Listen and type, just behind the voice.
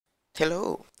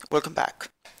Hello, welcome back.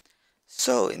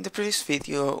 So in the previous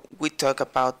video we talked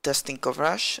about testing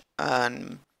coverage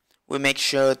and we make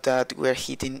sure that we're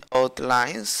hitting all the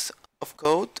lines of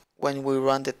code when we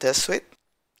run the test suite.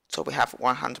 So we have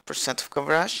 100% of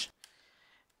coverage.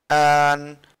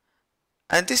 And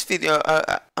in this video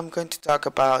I'm going to talk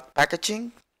about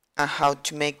packaging and how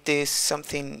to make this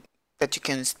something that you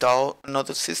can install on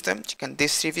other systems, you can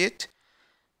distribute.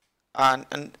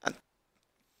 And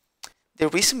the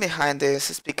reason behind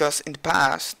this is because in the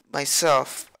past,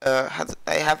 myself,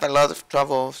 I have a lot of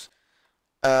troubles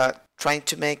trying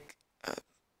to make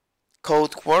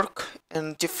code work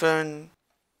in different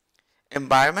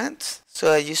environments.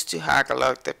 So I used to hack a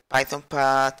lot of the Python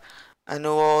path and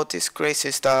all this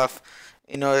crazy stuff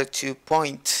in order to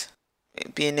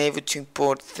being able to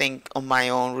import things on my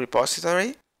own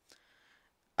repository.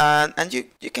 And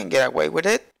you can get away with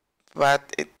it,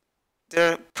 but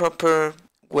there are proper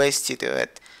ways to do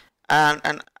it,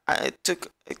 and it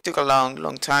took a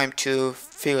long time to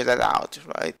figure that out,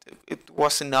 right? It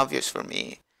wasn't obvious for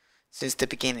me since the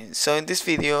beginning. So in this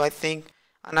video I think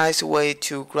a nice way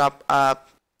to wrap up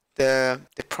the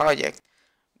project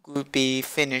would be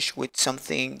finish with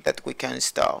something that we can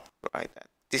install, right?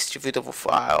 A distributable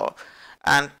file,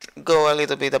 and go a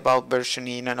little bit about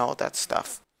versioning and all that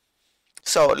stuff.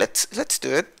 So let's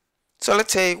do it. So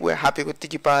let's say we're happy with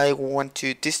dgpy, we want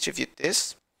to distribute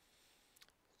this.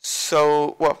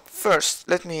 So, well, first,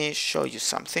 let me show you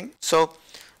something. So,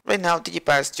 right now,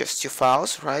 dgpy is just two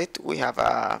files, right? We have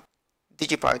a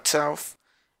dgpy itself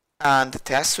and the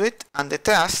test suite, and the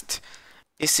test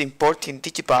is importing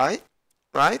dgpy,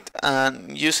 right?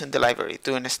 And using the library,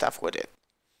 doing stuff with it.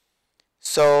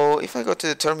 So, if I go to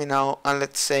the terminal and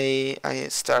let's say I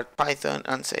start Python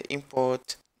and say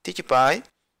import dgpy,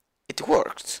 it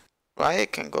works, right? I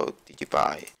can go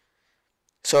dgpy.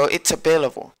 So, it's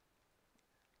available.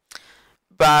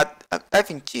 But I've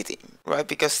been cheating, right?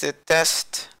 Because the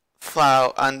test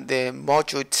file and the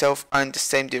module itself are in the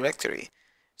same directory.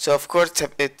 So of course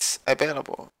it's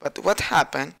available. But what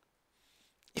happened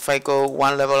if I go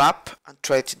one level up and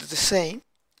try to do the same?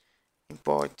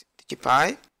 Import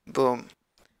dgpy, boom.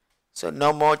 So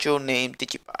no module named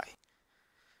dgpy.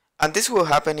 And this will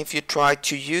happen if you try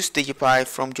to use dgpy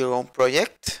from your own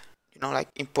project. You know, like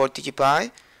import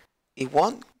dgpy. It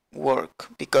won't work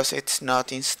because it's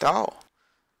not installed.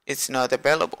 It's not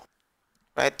available,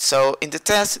 right? So in the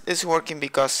test it's working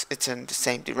because it's in the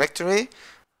same directory,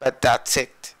 but that's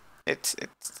it.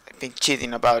 I've been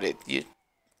cheating about it.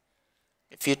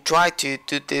 If you try to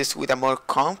do this with a more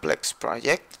complex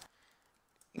project,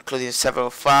 including several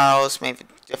files, maybe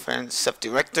different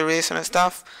subdirectories and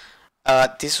stuff,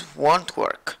 this won't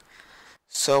work.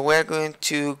 So we're going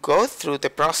to go through the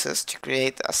process to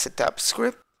create a setup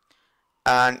script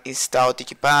and install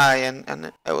dgpy,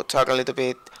 and I will talk a little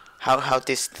bit how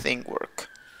this thing works.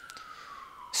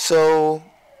 So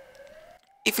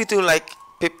if you do like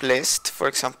pip list, for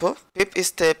example, pip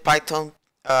is the Python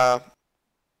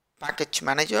package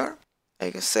manager,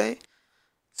 I can say.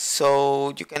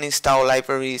 So you can install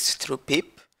libraries through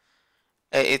pip.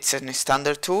 It's a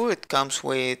standard tool. It comes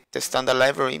with the standard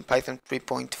library in Python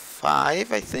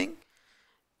 3.5, I think.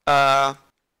 But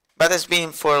it's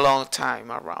been for a long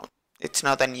time around. It's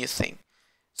not a new thing.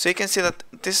 So you can see that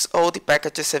this all the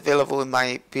packages available in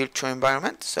my virtual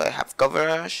environment. So I have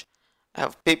coverage, I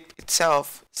have pip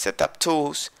itself, setup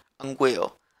tools, and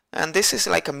wheel. And this is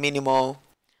like a minimal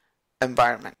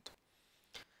environment.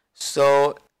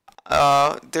 So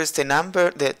there's the number,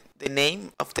 the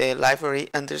name of the library,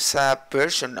 and there's a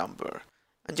version number.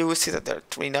 And you will see that there are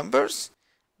three numbers.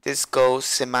 This goes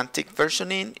semantic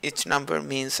versioning. Each number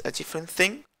means a different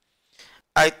thing.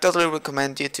 I totally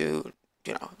recommend you to,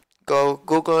 go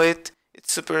Google it.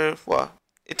 It's super, well,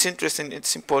 it's interesting.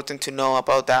 It's important to know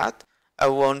about that. I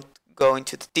won't go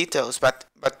into the details, but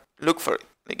look for it.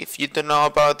 Like if you don't know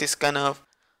about this kind of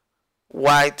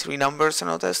wide three numbers and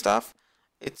all that stuff,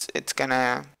 it's kind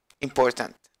of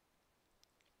important.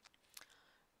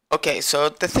 Okay, so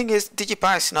the thing is,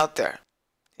 dgpy is not there.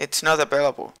 It's not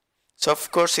available. So of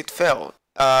course it failed.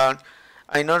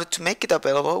 In order to make it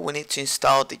available, we need to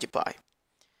install dgpy.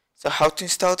 So how to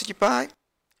install dgpy?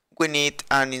 We need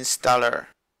an installer.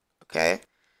 Okay.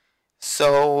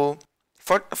 So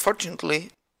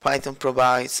fortunately, Python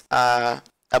provides a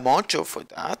module for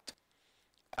that,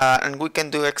 and we can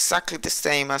do exactly the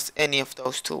same as any of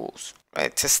those tools.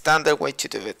 Right? It's a standard way to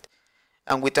do it,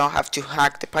 and we don't have to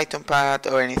hack the Python path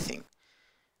or anything.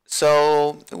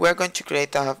 So we're going to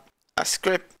create a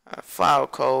script, a file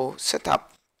called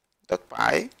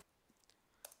setup.py.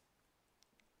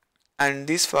 And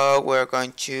this file we're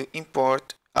going to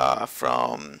import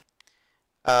from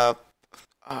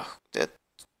the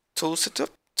tool setup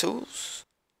tools,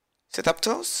 setup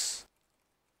tools.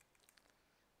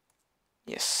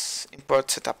 Yes,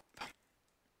 import setup.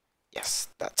 Yes,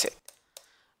 that's it.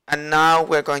 And now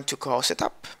we're going to call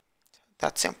setup.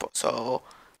 That's simple. So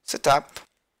setup,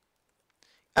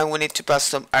 and we need to pass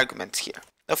some arguments here.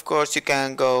 Of course, you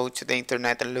can go to the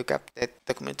internet and look up the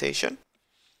documentation,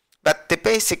 but the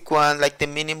basic one, like the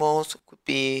minimals, could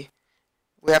be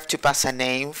we have to pass a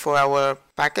name for our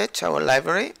package, our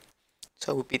library.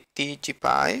 So it would be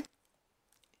dgpy,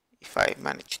 if I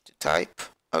manage to type.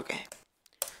 Okay.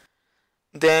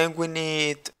 Then we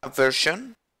need a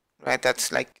version, right?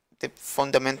 That's like the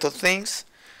fundamental things.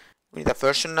 We need a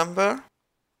version number.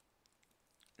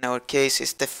 In our case,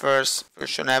 it's the first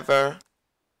version ever.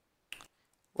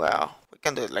 Well, we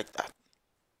can do it like that.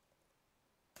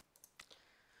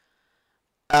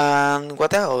 And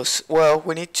what else? Well,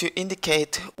 we need to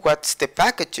indicate what's the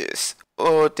packages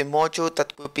or the module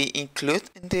that will be included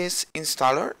in this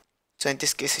installer. So in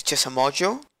this case, it's just a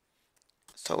module.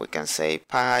 So we can say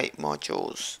py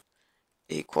modules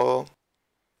equal,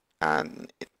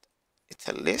 and it's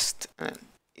a list and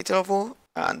iterable,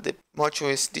 and the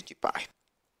module is dgpy.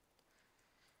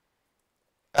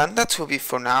 And that will be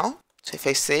for now. So if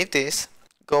I save this,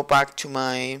 go back to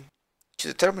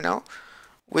the terminal,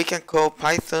 we can call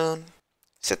python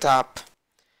setup,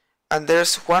 and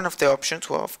there's one of the options.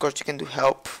 Well, of course you can do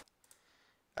help,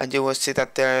 and you will see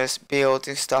that there's build,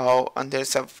 install, and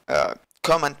there's a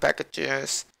command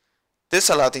packages. There's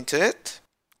a lot into it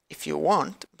if you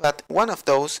want, but one of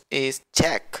those is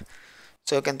check.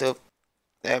 So you can do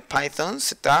python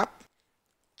setup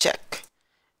check,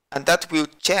 and that will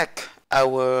check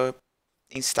our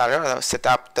installer, our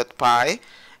setup.py,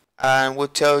 and will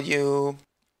tell you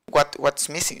what's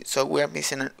missing. So we are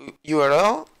missing an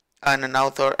URL and an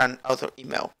author and author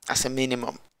email as a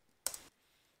minimum.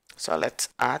 So let's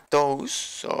add those.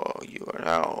 So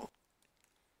URL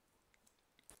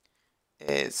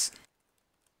is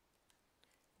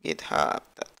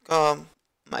github.com,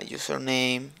 my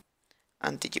username,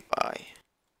 and dgpy.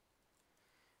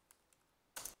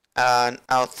 And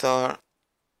author,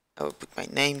 I will put my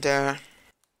name there.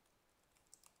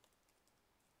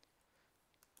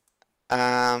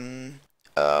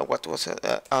 What was it?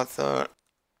 Author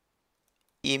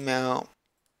email,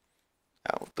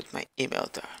 I will put my email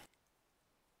there.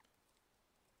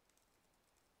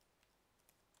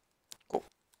 Cool.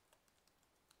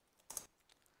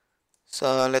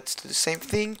 So let's do the same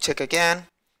thing, check again,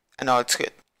 and now it's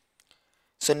good.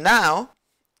 So now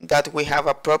that we have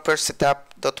a proper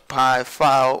setup.py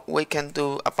file, we can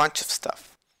do a bunch of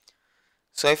stuff.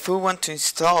 So if we want to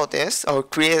install this or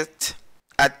create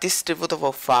a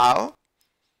distributable file,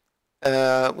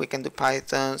 we can do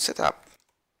python setup.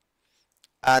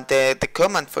 And the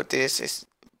command for this is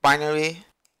binary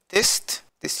dist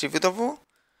distributable,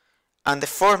 and the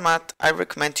format I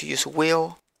recommend to use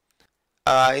will.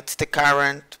 It's the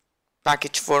current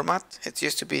package format. It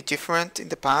used to be different in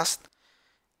the past,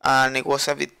 and it was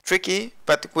a bit tricky,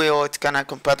 but will, it's kind of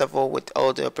compatible with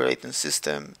all the operating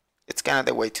system. It's kind of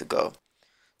the way to go.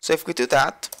 So if we do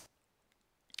that,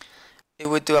 it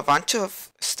will do a bunch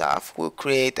of stuff. We'll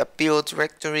create a build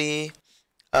directory,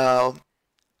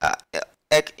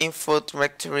 egg info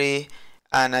directory,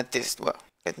 and a dist. Well,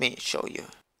 let me show you.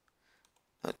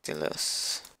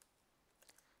 Nautilus.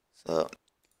 So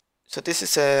this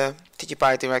is a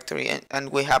dgpy directory,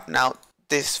 and we have now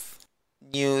this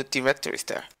new directories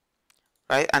there,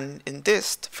 right? And in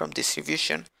dist from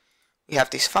distribution, we have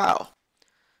this file.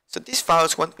 So these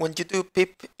files, when you do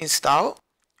pip install,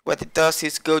 what it does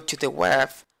is go to the web,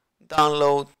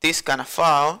 download this kind of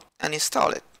file, and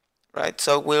install it, right?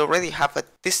 So we already have a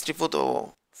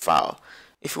distributable file.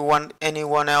 If we want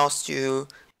anyone else to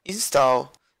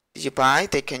install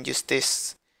dgpy, they can use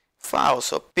this file.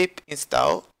 So pip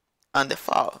install and the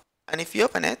file. And if you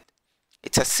open it,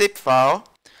 it's a zip file.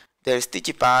 There's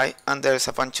dgpy, and there's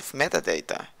a bunch of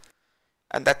metadata.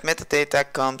 And that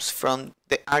metadata comes from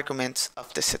the arguments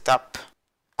of the setup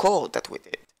code that we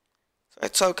did. So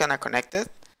it's all kind of connected.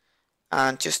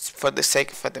 And just for the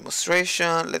sake of a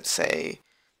demonstration, let's say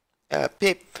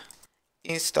pip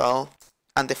install,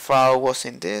 and the file was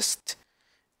in dist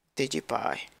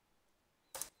dgpy.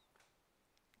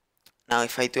 Now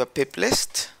if I do a pip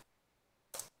list,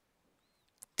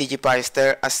 dgpy is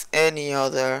there as any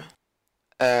other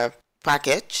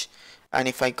package, and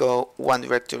if I go one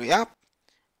directory up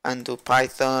and do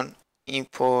python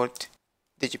import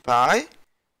dgpy,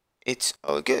 it's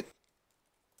all good.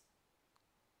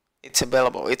 It's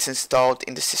available, it's installed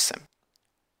in the system.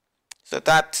 So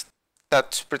that's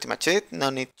pretty much it. No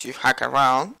need to hack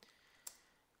around.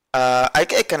 I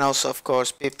can also, of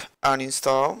course, pip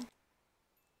uninstall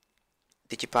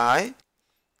dgpy,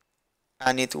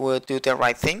 and it will do the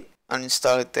right thing,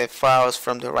 uninstall the files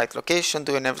from the right location,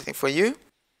 doing everything for you.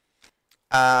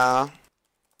 So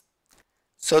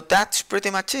that's pretty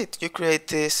much it. You create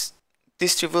this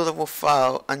distributable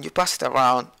file and you pass it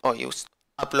around, or you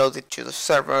upload it to the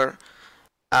server,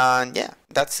 and yeah,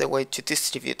 that's the way to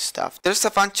distribute stuff. There's a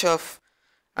bunch of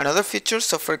another features.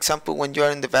 So for example, when you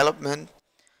are in development,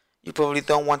 you probably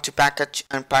don't want to package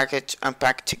and package and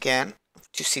package again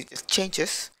to see the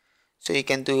changes. So you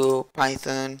can do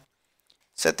Python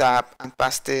setup and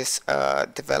pass this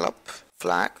develop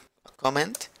flag, a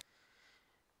comment,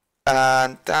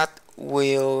 and that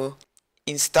will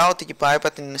install dgpy,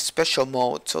 but in a special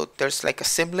mode. So there's like a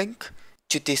symlink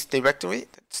to this directory.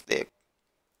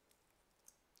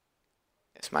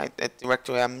 That's my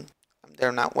directory. I'm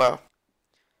there now. Well,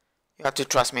 you have to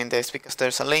trust me in this because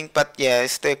there's a link, but yeah,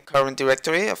 it's the current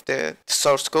directory of the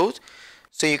source code.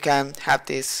 So you can have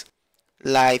this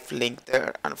live link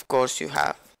there, and of course you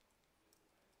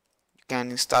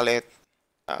can install it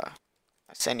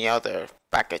as any other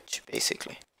package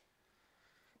basically.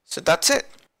 So that's it.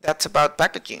 That's about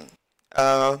packaging.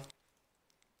 So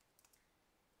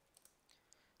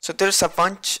there's a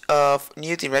bunch of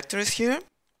new directories here.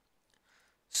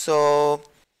 So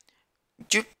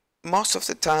you most of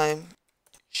the time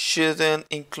shouldn't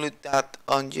include that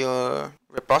on your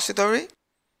repository.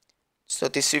 So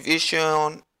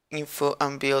distribution, info,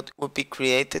 and build will be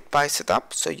created by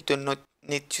setup, so you do not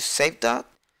need to save that.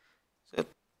 So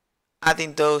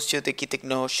adding those to the git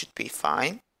ignore should be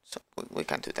fine. So we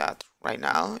can do that right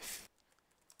now.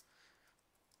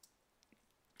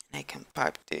 I can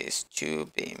pipe this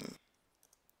to Beam.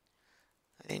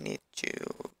 I need to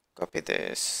copy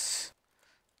this.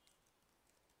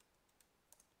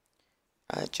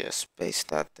 I just paste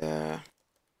that there.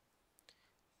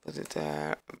 Put it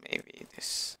there. Maybe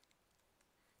this.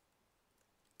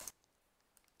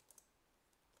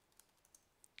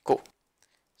 Cool.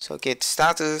 So git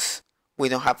status. We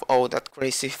don't have all that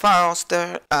crazy files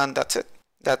there, and that's it.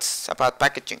 That's about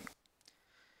packaging.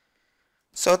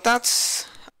 So that's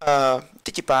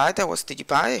dgpy. That was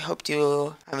dgpy. I hope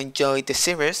you have enjoyed the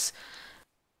series.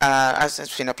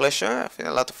 It's been a pleasure. It's been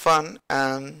a lot of fun,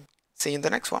 and see you in the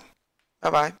next one.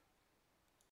 Bye bye.